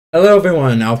Hello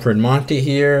everyone, Alfred Monty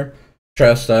here.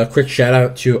 Just a quick shout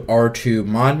out to R2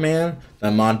 Modman, the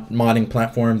modding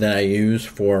platform that I use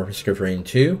for Risk of Rain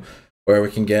 2, where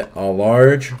we can get a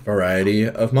large variety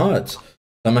of mods.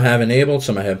 Some I have enabled,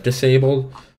 some I have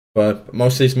disabled, but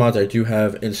most of these mods I do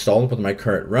have installed with my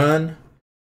current run.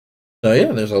 So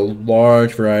yeah, there's a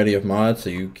large variety of mods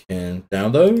that you can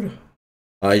download.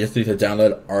 You just need to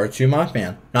download R2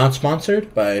 Modman. Not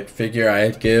sponsored, but I figure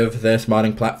I'd give this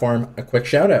modding platform a quick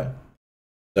shout out.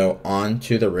 So on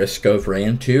to the Risk of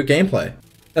Rain 2 gameplay.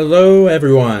 Hello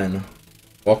everyone!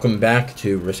 Welcome back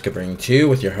to Risk of Rain 2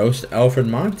 with your host Alfred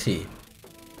Monty.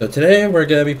 So today we're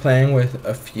going to be playing with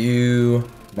a few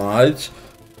mods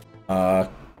that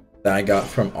I got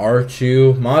from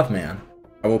R2 Modman.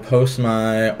 I will post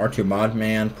my R2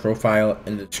 Modman profile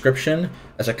in the description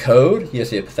as a code. You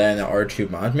see put that in the R2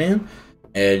 Modman,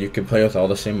 and you can play with all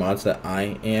the same mods that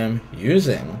I am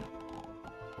using.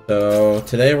 So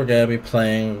today we're going to be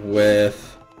playing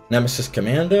with Nemesis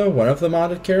Commando, one of the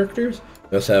modded characters.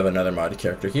 We also have another modded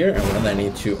character here, and one that I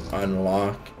need to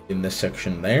unlock in this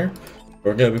section there.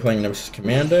 We're going to be playing Nemesis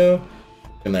Commando,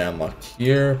 and they unlocked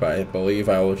here, but I believe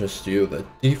I will just do the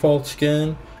default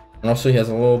skin. And also he has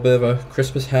a little bit of a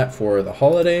Christmas hat for the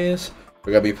holidays.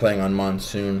 We're going to be playing on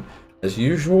Monsoon as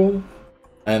usual.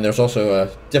 And there's also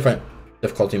a different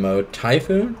difficulty mode,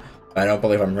 Typhoon. I don't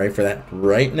believe I'm ready for that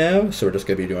right now, so we're just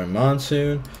going to be doing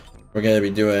Monsoon. We're going to be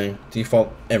doing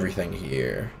default everything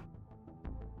here.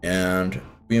 And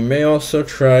we may also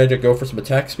try to go for some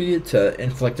attack speed to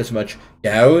inflict as much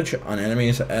gouge on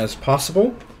enemies as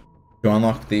possible to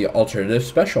unlock the alternative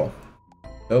special.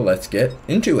 So let's get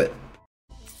into it.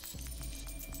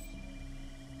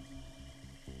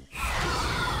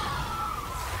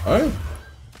 Alright,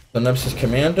 the Nemesis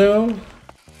Commando.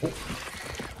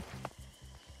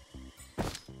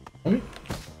 The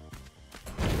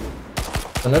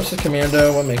Nemesis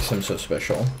Commando, what makes him so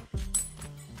special?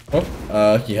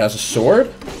 Oh, he has a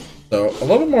sword, so a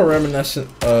little more reminiscent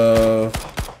of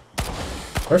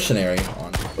Mercenary,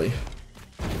 honestly.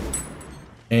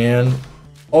 And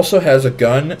also has a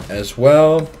gun as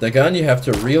well. The gun you have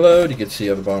to reload, you can see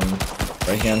at the bottom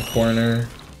right-hand corner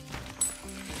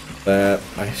that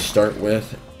I start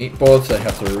with 8 bullets I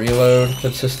have to reload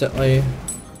consistently.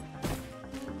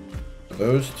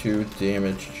 Those 2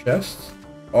 damage chests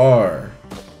are...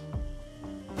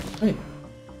 Hey,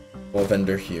 full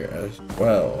vendor here as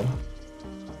well.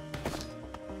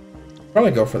 Probably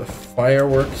go for the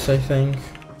fireworks, I think.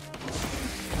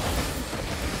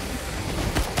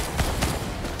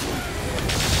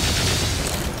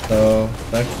 So,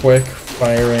 that quick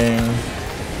firing,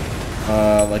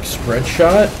 like spread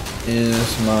shot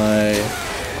is my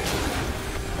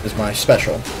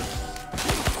special.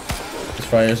 This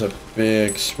fires a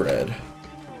big spread.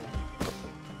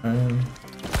 16.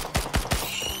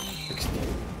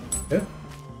 Yeah.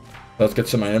 Let's get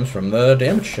some items from the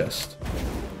damage chest.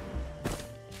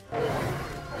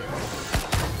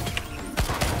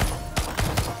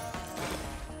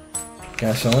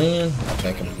 Gasoline, not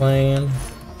gonna complain.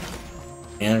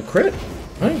 And crit.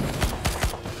 Right.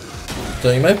 So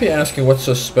you might be asking what's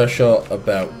so special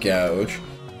about gouge.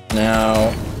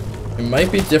 Now, it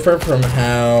might be different from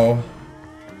how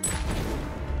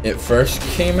it first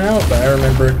came out, but I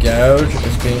remember gouge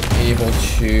as being able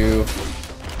to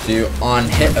do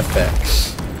on-hit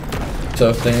effects.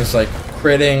 So things like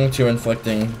critting to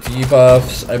inflicting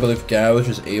debuffs, I believe gouge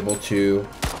is able to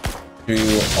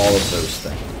do all of those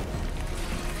things.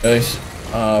 At least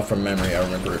from memory, I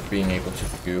remember it being able to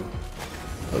do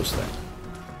those things.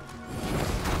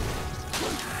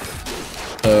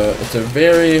 So it's a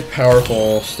very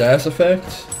powerful status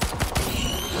effect,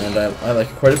 and I like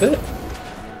it quite a bit.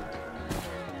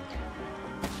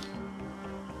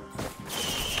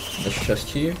 This chest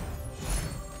here.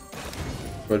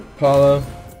 Good Paula.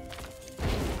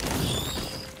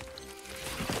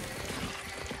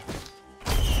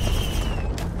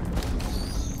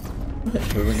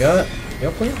 What we got?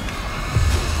 Yep.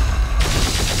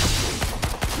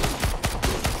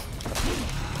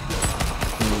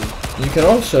 You can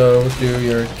also do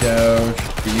your gouge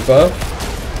debuff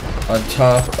on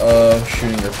top of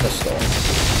shooting your pistol.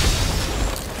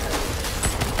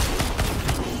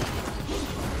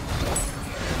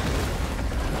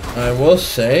 I will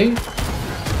say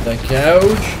that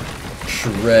gouge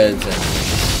shreds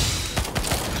enemies.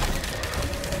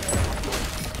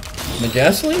 The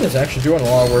gasoline is actually doing a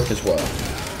lot of work as well.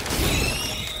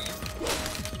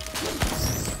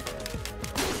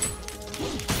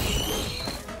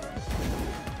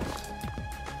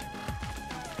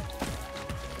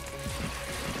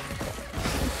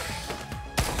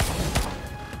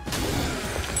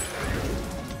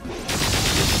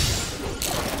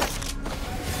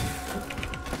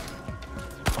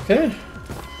 Okay.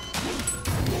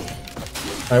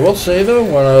 I will say though,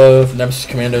 one of Nemesis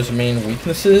Commando's main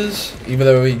weaknesses, even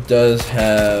though he does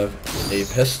have a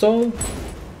pistol,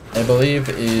 I believe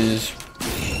is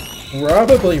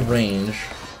probably range.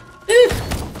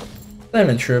 Not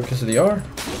even true because of the R.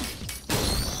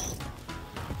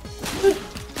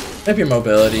 Maybe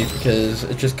mobility because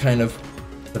it's just kind of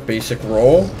the basic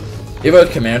role. Even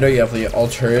with Commando, you have the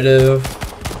alternative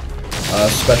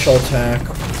special attack.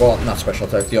 Well, not special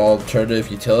attack, the alternative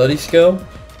utility skill,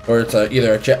 where it's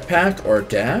either a jetpack or a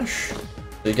dash. So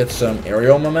you get some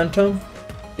aerial momentum.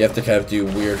 You have to kind of do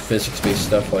weird physics-based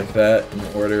stuff like that in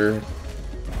order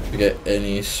to get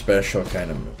any special kind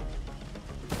of move.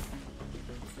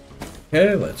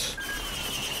 Okay, let's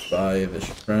buy this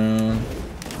drone.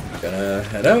 Gonna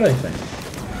head out, I think.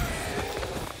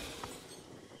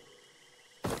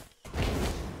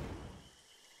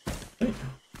 Okay.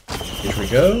 Here we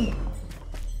go.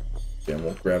 Then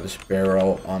we'll grab this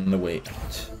barrel on the way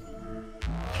out.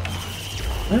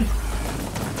 Okay.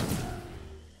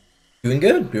 Doing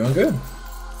good, doing good.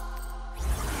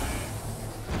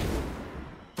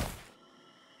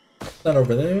 That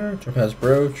over there, Topaz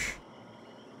Brooch.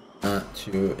 Not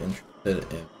too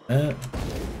interested in that.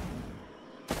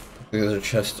 There's a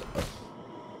chest up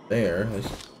there.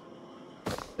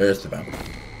 There's the bounty.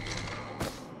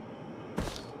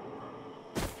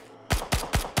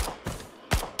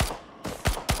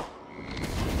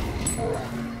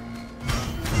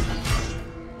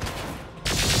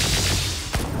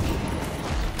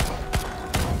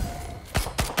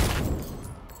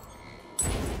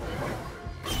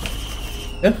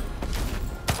 Yeah.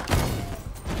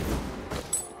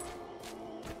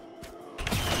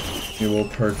 You will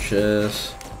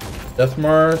purchase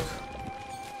Deathmark.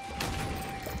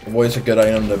 Always a good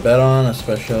item to bet on,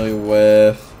 especially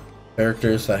with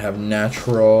characters that have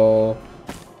natural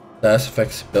status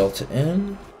effects built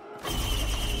in.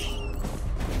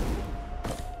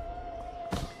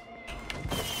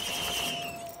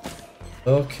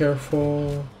 So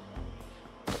careful.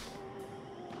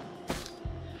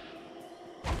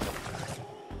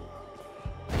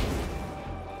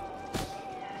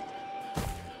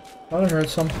 I heard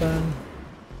something.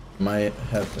 Might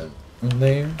have been in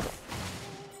there.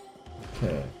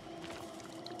 Okay.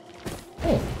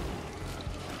 Oh.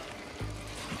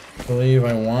 I believe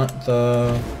I want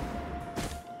the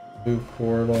blue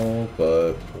portal,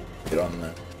 but we'll get on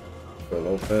that for a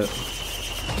little bit.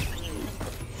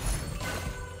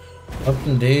 Up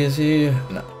and Daisy,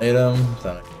 an item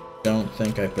that I don't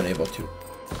think I've been able to.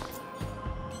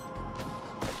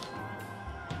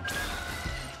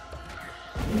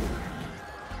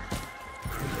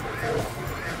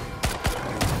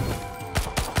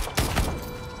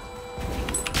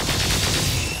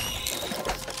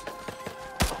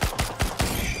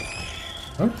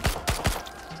 Huh?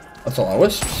 That's a lot of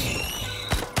wisps.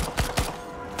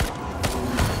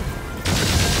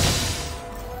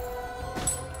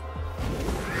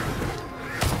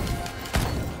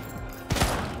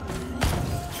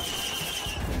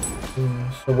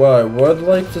 So what I would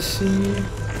like to see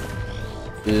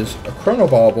is a chrono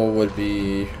bauble would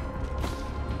be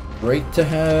great to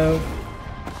have.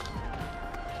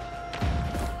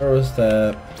 Where was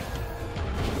that?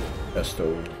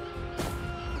 Pesto.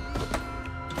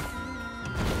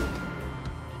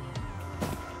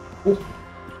 Ooh.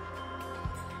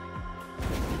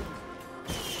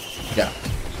 Yeah.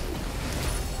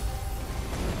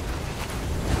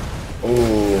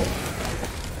 Oh.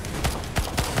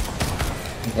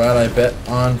 I'm glad I bet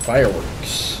on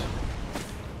fireworks.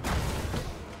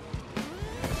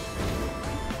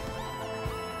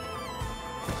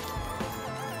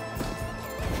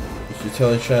 This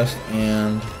utility chest,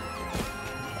 and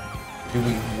do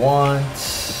we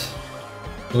want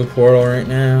blue portal right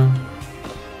now?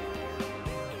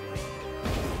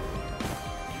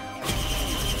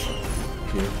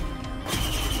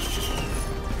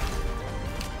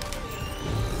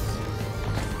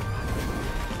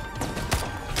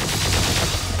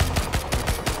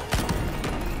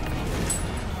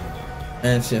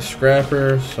 And it's a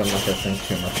scrapper, so I'm not gonna think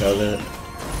too much of it.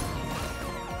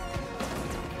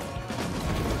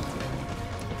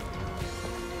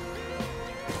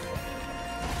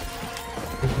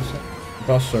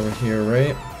 Boss over here,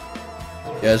 right?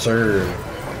 Yes, sir.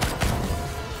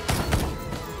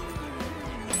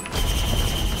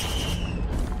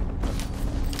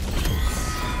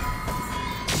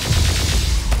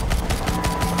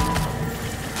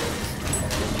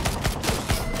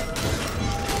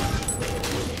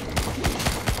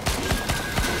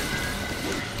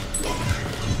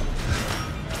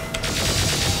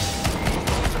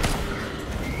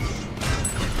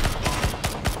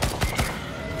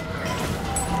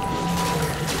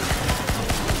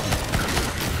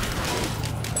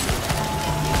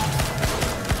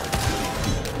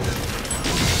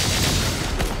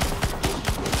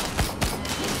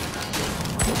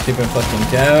 Keep inflicting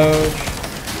gouge.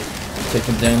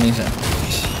 Taking down these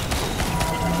enemies.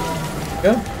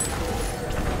 Go.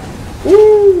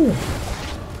 Woo!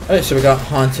 Alright, so we got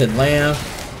Haunted Lamp.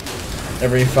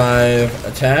 Every 5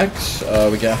 attacks,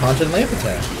 we get Haunted Lamp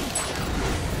attack.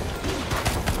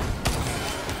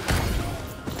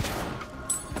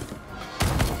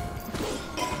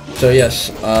 So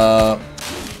yes,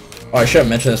 I should have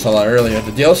mentioned this a lot earlier.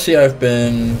 The DLC I've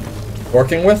been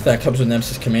working with that comes with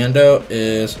Nemesis Commando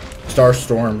is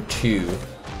Starstorm 2.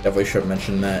 Definitely should have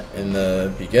mentioned that in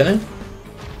the beginning.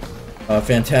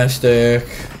 Fantastic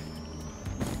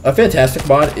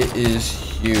mod. It is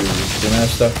huge. The amount of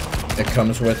stuff it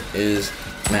comes with is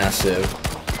massive.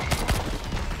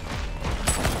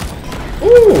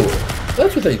 Ooh,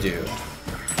 that's what they do.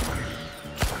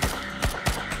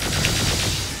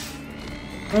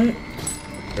 Right.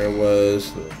 There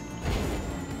was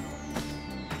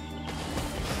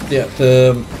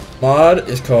the mod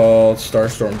is called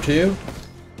Starstorm 2.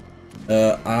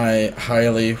 I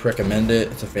highly recommend it.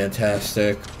 It's a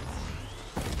fantastic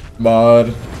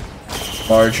mod,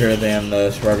 larger than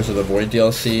the Survivors of the Void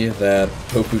DLC that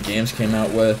Poku Games came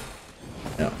out with.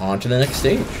 Now, on to the next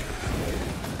stage.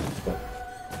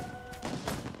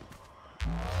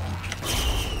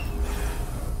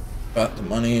 Got the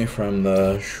money from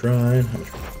the shrine.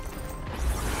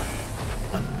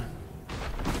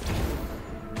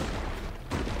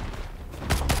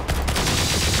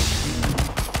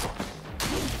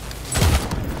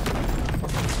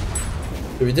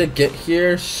 So we did get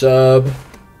here sub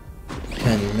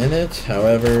 10 minutes,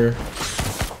 however.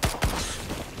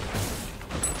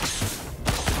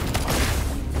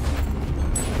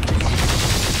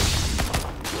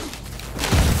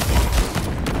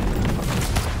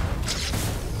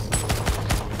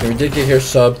 We did get here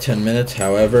sub 10 minutes,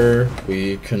 however,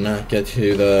 we could not get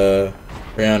to the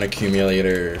round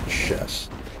accumulator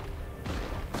chest.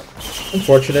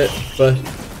 Unfortunate, but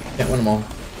can't win them all.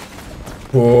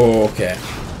 Oh, okay.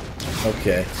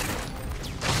 Okay.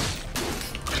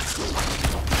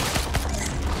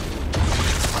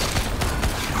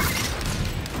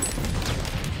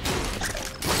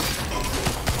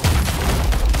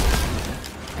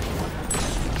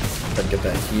 Try to get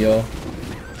that heal.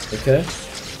 Okay.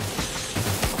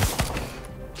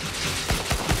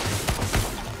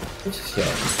 Let's just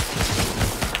heal.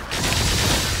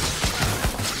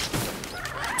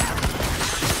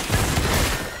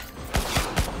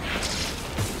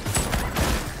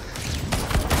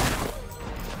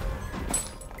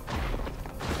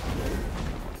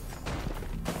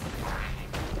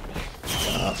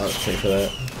 Let's pay for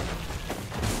that.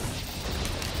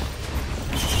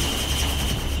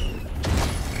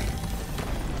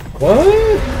 What?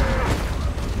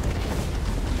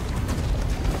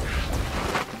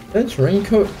 This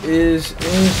raincoat is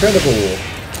incredible.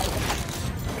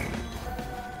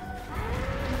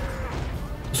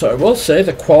 So I will say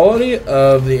the quality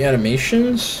of the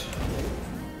animations.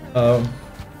 I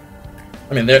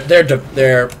mean they're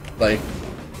like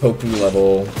Poku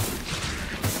level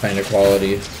kind of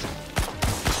quality.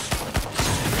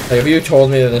 Like if you told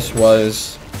me that this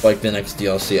was like the next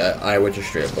DLC, I would just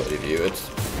straight up believe you. It's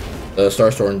the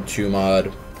Starstorm 2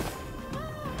 mod.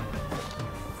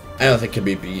 I don't think it can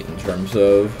be beat in terms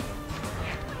of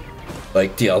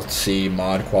like DLC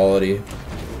mod quality.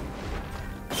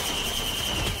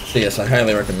 So yes, I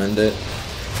highly recommend it.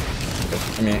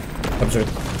 I mean, it comes with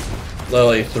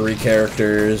literally 3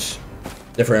 characters,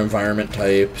 different environment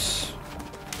types.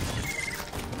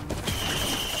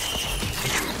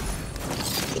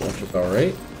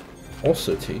 Alright.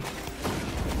 Also T.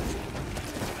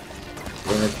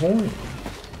 Winner coin.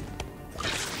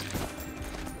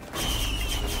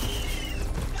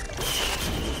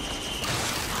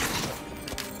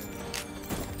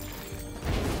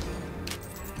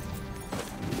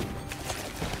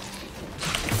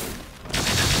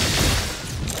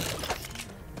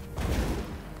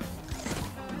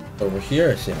 Over here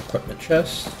I see an equipment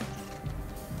chest.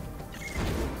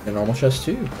 A normal chest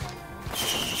too.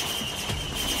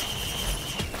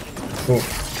 Cool.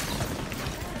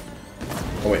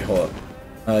 Oh wait, hold up.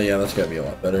 Yeah, that's gotta be a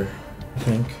lot better, I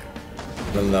think.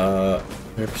 And the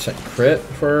 100% crit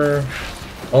for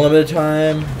unlimited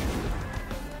time.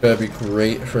 Gonna be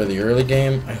great for the early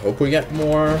game. I hope we get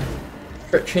more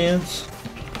crit chance,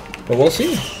 but we'll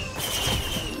see.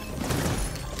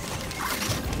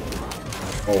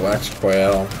 Oh, wax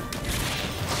quail.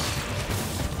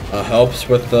 Helps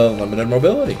with the limited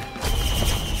mobility.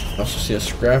 Also see a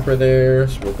scrapper there,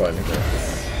 so we'll probably make that.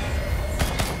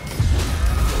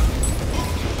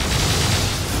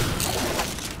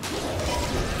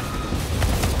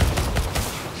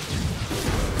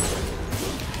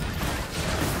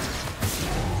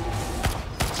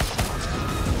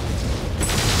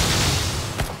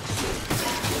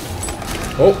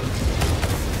 Oh!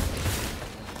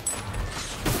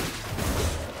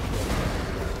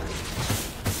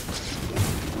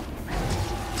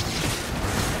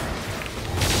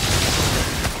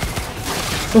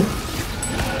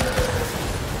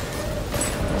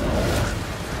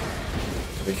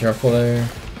 Be careful there.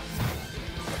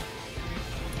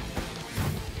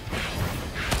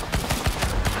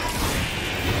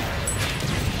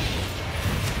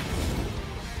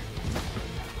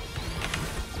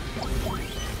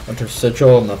 Hunter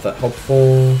Sigil, not that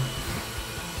helpful.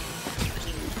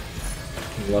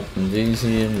 Weapon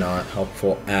Daisy, not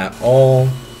helpful at all.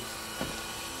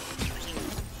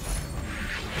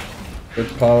 Good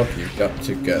pop, you got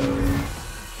to go.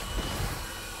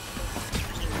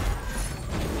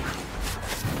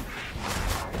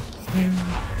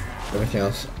 Everything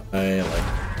else I like.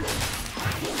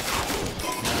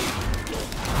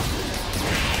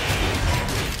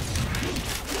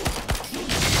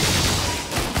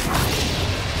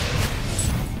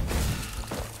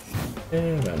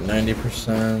 Okay, about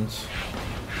 90%.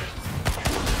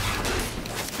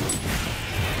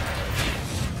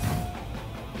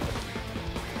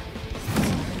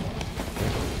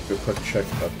 Do a quick check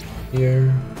up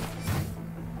here.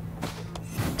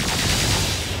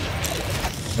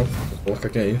 Nope, doesn't look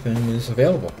like anything is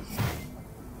available.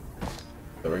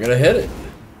 So we're gonna hit it.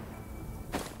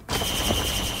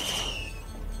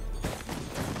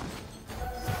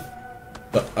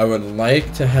 But I would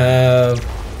like to have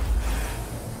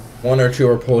 1 or 2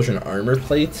 repulsion armor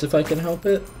plates if I can help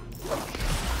it.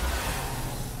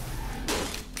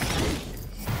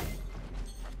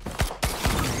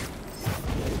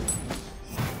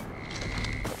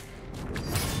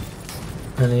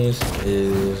 Pennies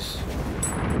is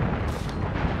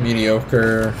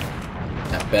mediocre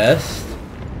at best.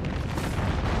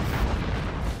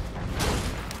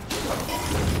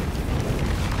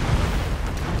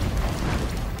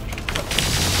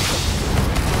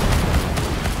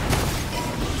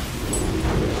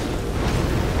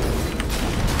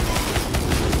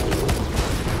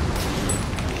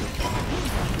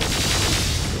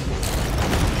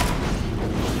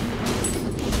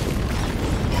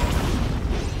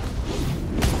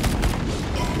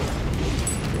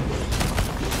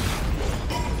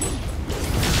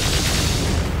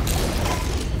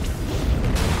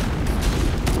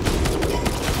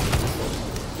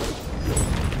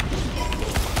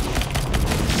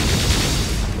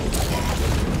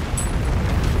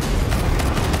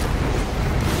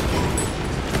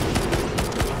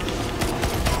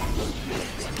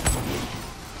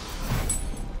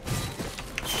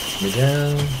 Me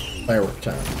down. Firework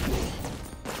time.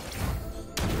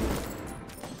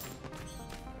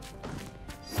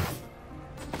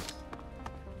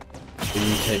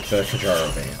 You take the Kajaro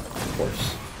van, of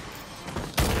course.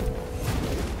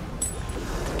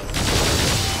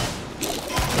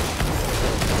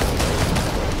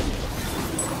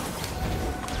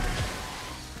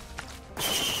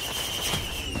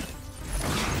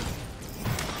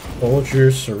 Hold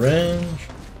your syringe.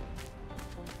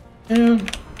 And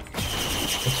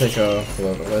we'll take a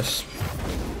Will-O-the-Wisp.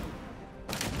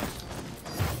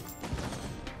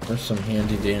 There's some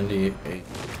handy dandy AP.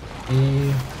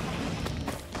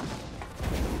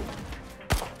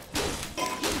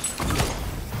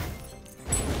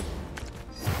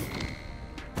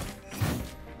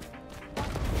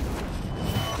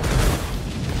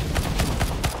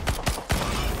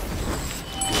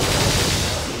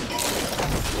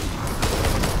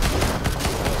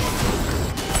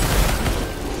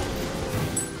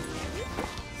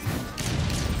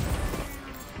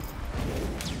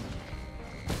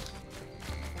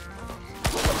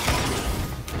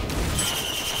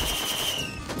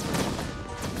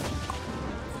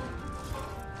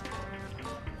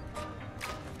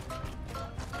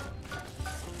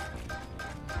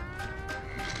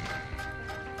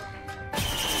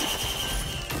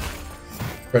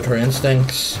 Predatory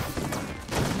Instincts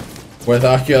with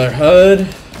Ocular HUD.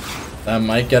 That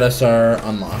might get us our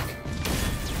unlock.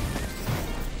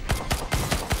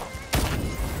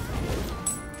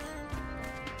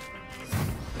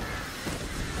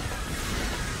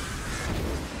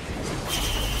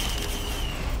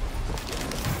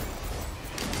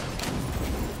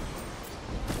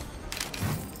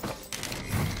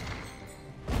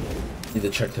 Need to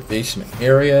check the basement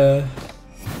area.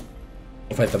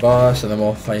 We'll fight the boss, and then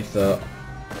we'll fight the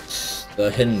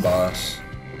hidden boss.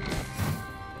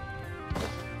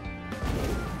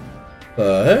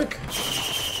 The heck?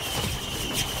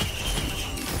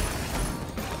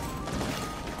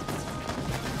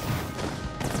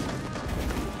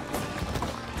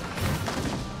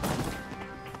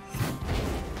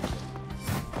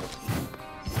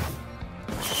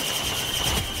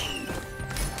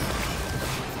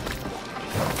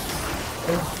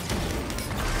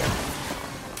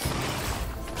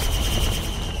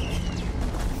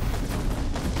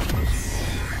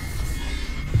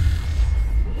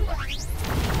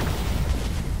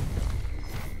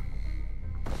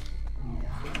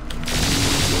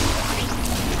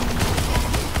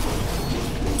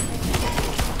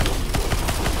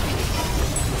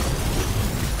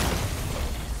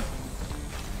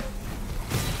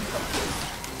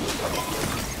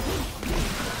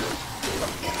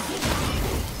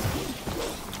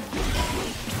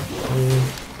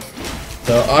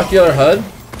 So Ocular HUD,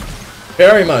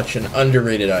 very much an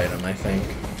underrated item, I think.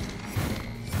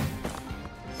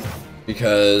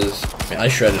 Because I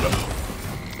shredded him.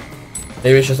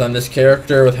 Maybe it's just on this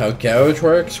character with how Gouge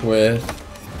works with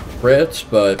crits,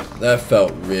 but that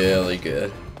felt really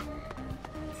good.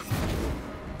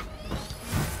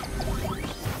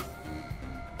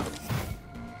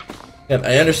 And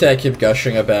I understand I keep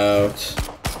gushing about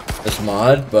this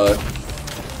mod, but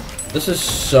this is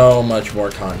so much more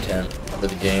content for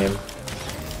the game.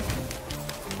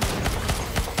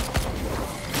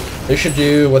 They should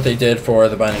do what they did for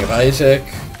The Binding of Isaac.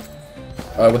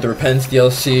 With the Repentance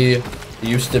DLC, there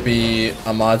used to be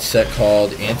a mod set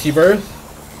called Anti-Birth.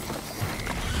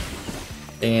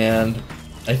 And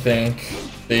I think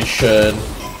they should,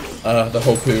 the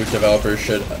Hopu developers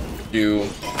should do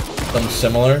something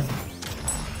similar,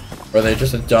 where they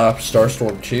just adopt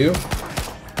Starstorm 2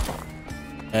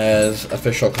 as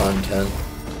official content.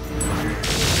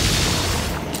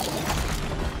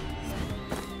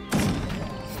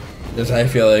 Because I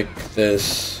feel like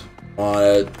this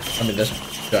mod,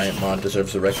 this giant mod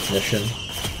deserves the recognition.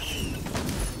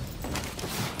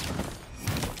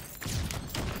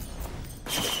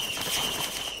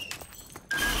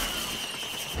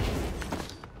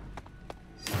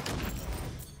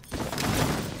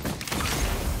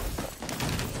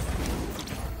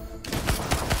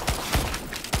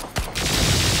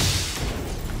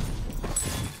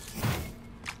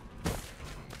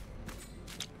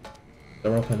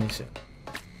 Several pennies.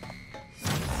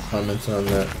 Comments on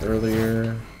that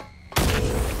earlier.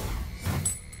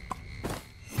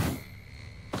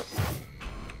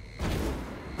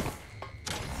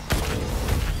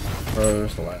 Oh,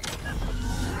 there's the last.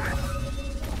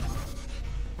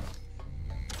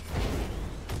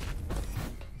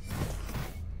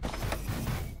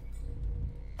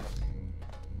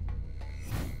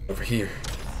 Over here.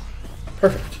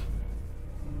 Perfect.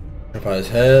 Jump on his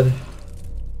head.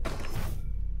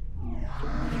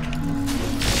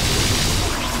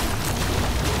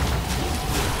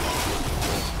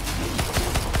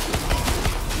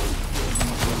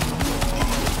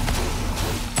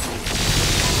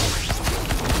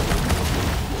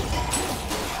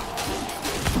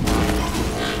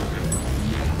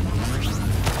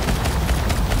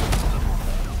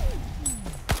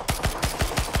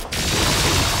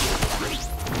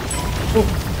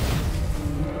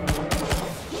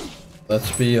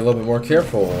 Let's be a little bit more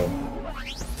careful.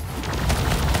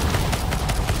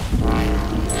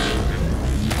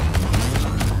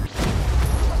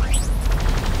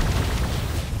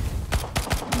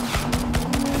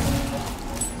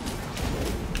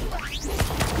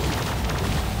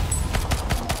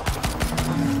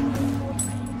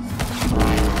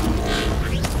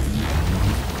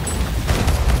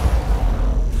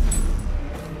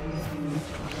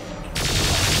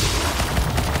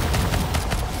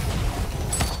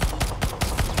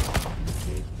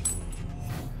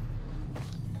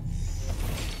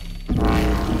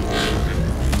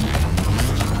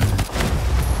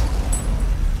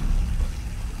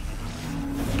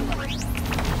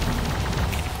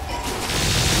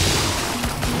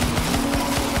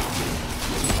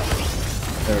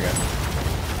 There we go.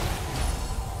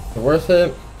 Worth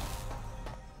it.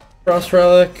 Frost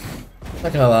Relic,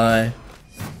 not gonna lie,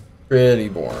 pretty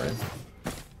boring.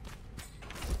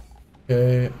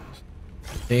 Okay,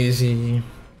 Daisy.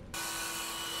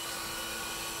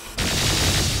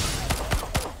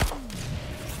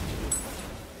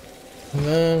 And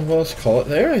then we'll just call it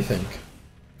there, I think.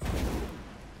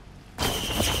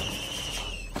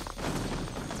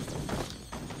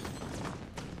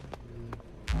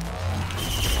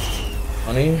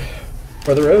 Money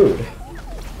for the road.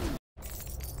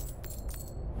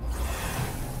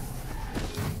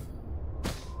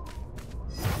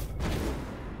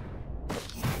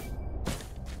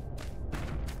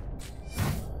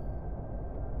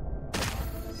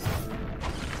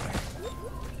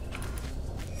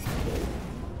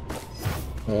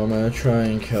 Well, I'm gonna try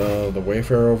and kill the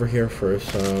Wayfarer over here for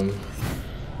some.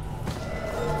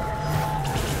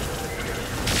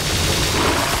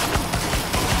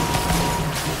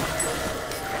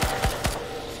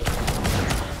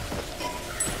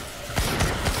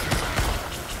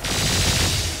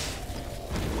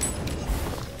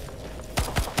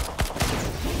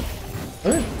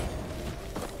 Alright.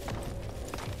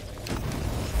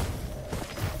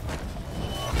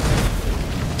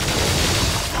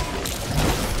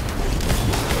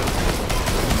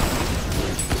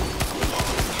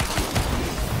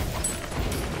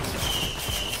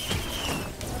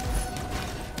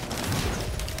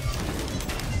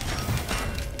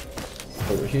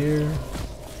 Over here.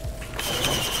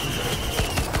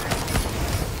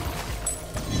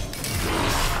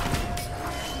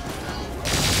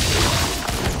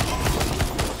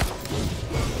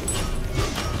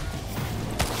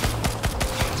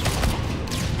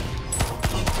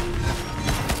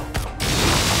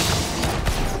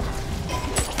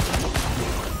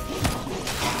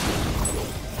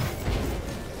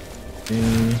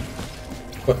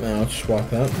 let's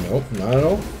swap out. Nope, not at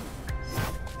all.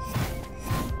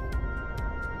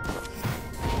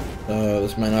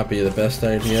 This might not be the best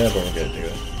idea, but we're gonna do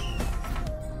it.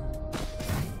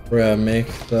 We're gonna make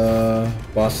the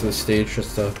boss of the stage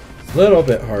just a little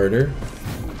bit harder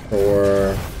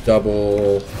for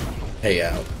double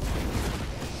payout.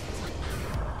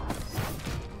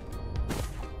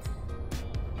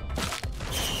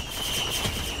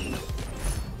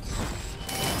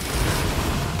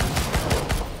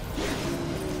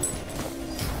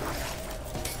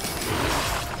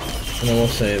 And I will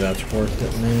say that's worth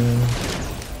it, man.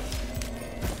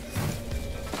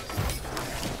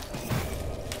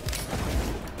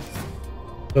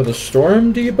 So the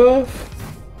storm debuff?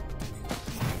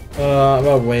 I'm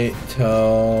gonna wait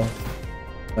till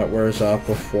that wears off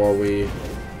before we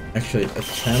actually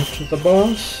attempt the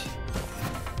boss.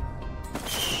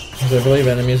 Because I believe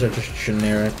enemies are just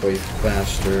generically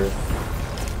faster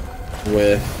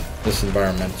with this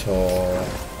environmental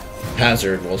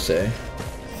hazard, we'll say.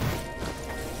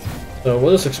 So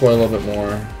we'll just explore a little bit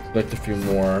more, collect a few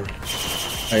more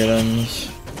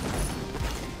items.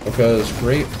 Because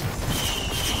great.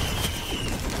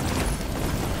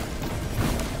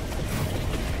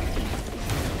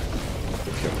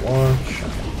 We can watch.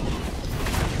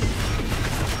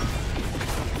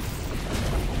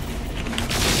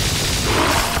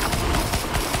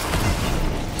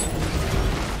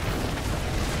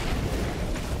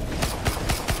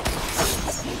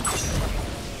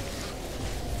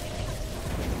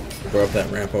 Go up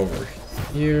that ramp over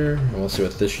here, and we'll see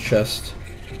what this chest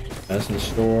has in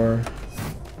store.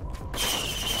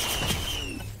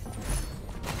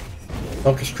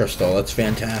 Focus crystal, that's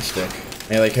fantastic.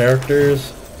 Melee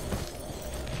characters,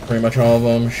 pretty much all of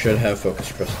them should have focus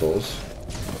crystals.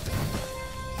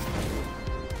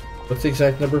 What's the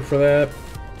exact number for that?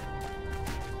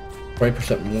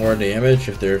 20% more damage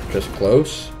if they're just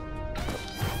close.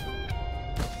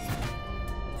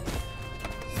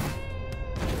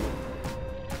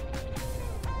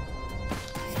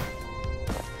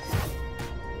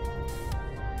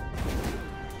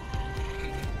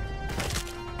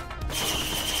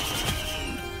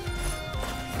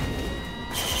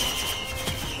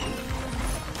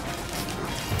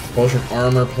 Explosion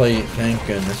armor plate, thank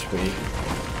goodness we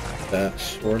got that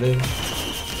sorted.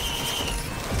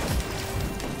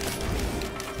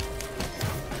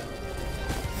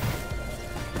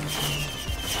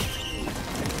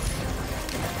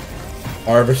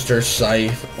 Harvester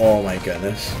scythe, oh my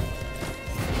goodness.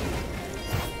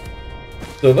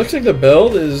 So it looks like the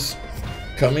build is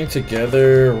coming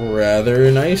together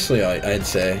rather nicely, I'd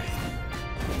say.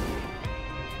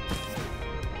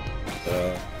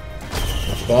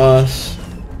 Boss.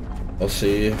 We'll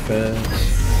see if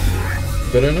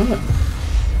it's good or not.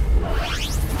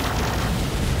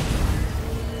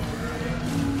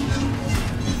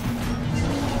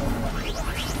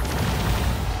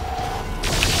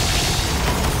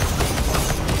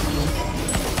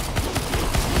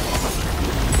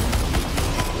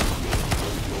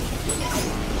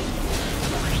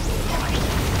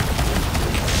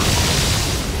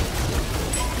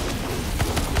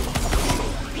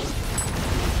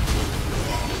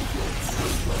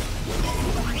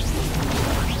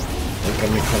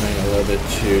 I'm becoming a little bit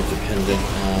too dependent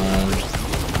on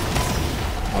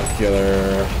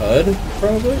ocular HUD,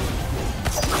 probably.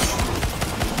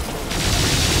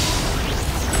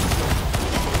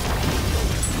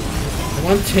 I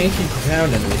want tanky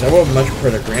ground enemies. I would much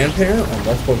prefer a grandparent or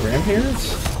multiple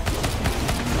grandparents.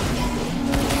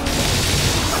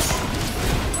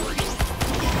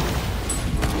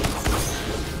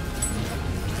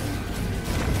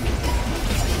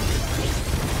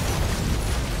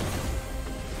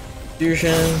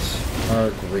 Fusions are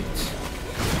great.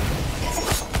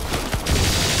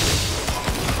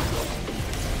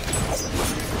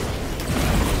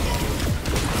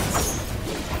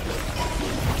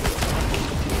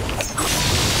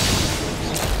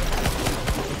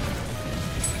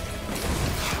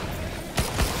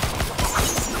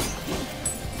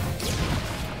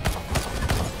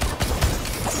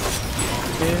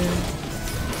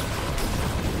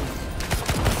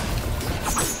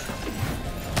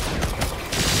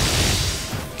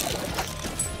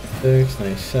 Six,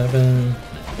 97,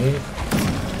 8.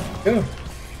 Go.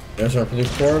 There's our blue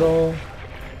portal.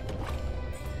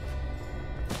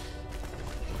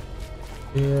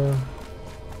 Yeah.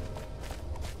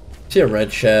 See a red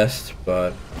chest,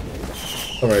 but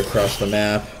right across the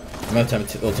map. The amount of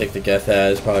time it'll take to get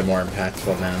that is probably more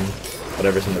impactful than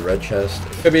whatever's in the red chest.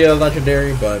 It could be a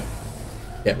legendary, but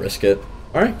can't risk it.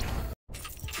 Alright.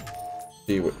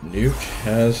 See what Nuke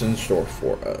has in store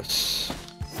for us.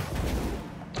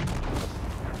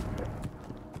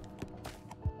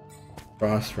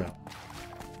 Frost Relic.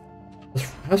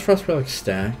 How's Frost Relic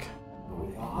stack?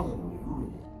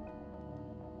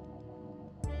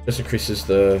 This increases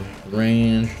the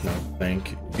range. No,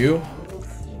 thank you.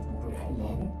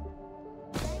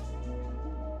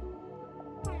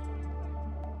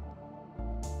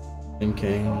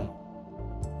 Thinking.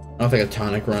 I don't think a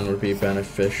tonic run would be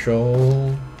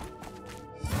beneficial.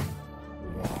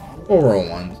 We'll roll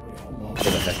one for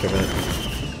the heck of it.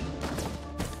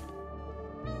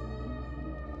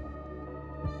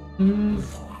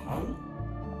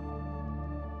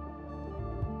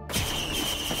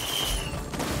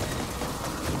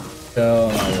 Go,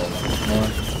 and I will roll more.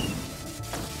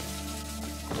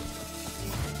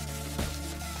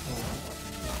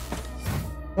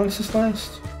 What does this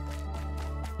last?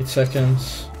 8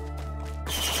 seconds.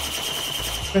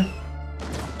 Okay.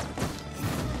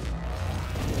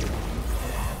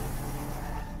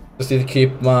 Just need to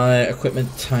keep my equipment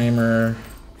timer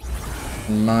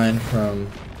in mind from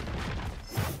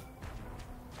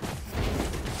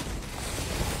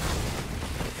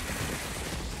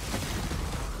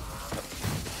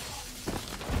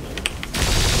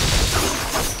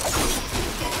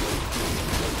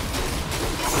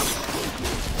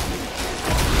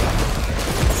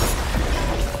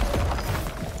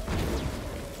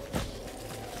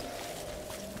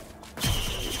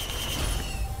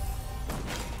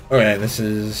okay, this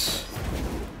is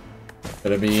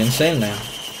gonna be insane now.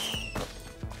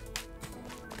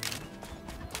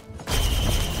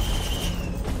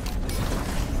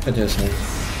 It is me.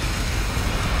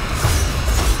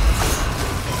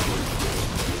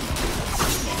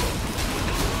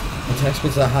 Attack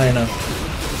speed's not high enough.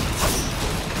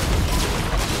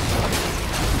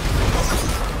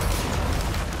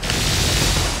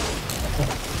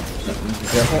 Be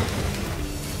careful.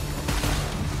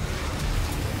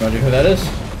 No idea who that is?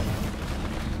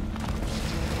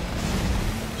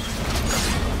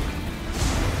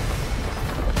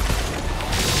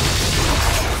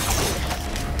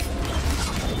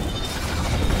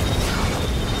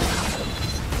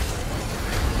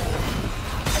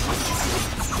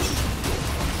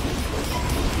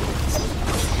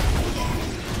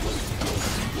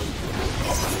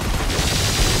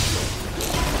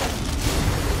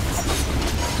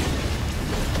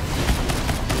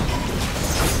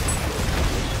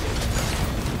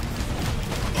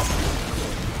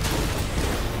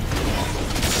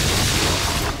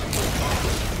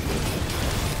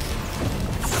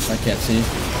 I can't see.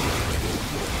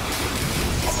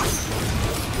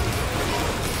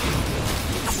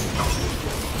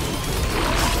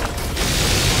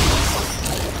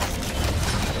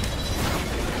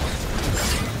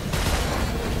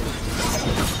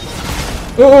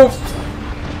 Oh!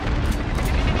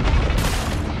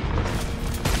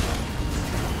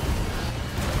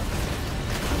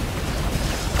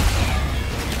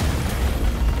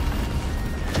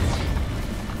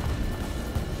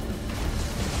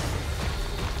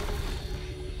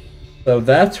 So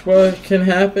that's what can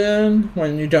happen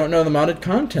when you don't know the modded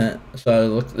content.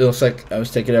 So it looks like I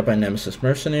was taken out by Nemesis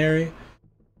Mercenary.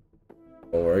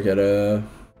 Or get a...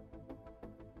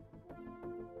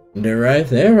 They're right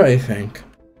there, I think.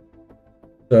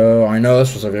 So I know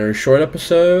this was a very short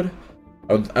episode.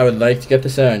 I would like to get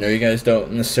this out. I know you guys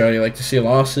don't necessarily like to see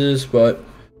losses, but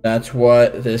that's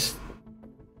what this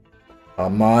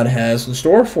mod has in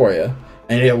store for you.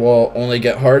 And it will only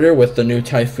get harder with the new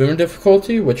Typhoon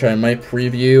difficulty, which I might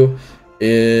preview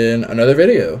in another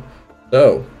video.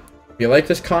 So, if you like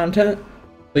this content,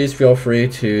 please feel free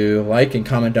to like and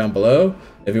comment down below.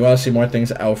 If you want to see more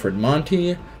things Alfred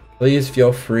Monty, please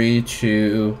feel free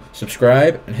to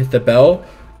subscribe and hit the bell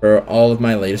for all of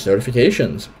my latest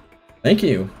notifications. Thank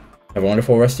you. Have a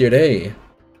wonderful rest of your day.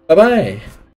 Bye-bye.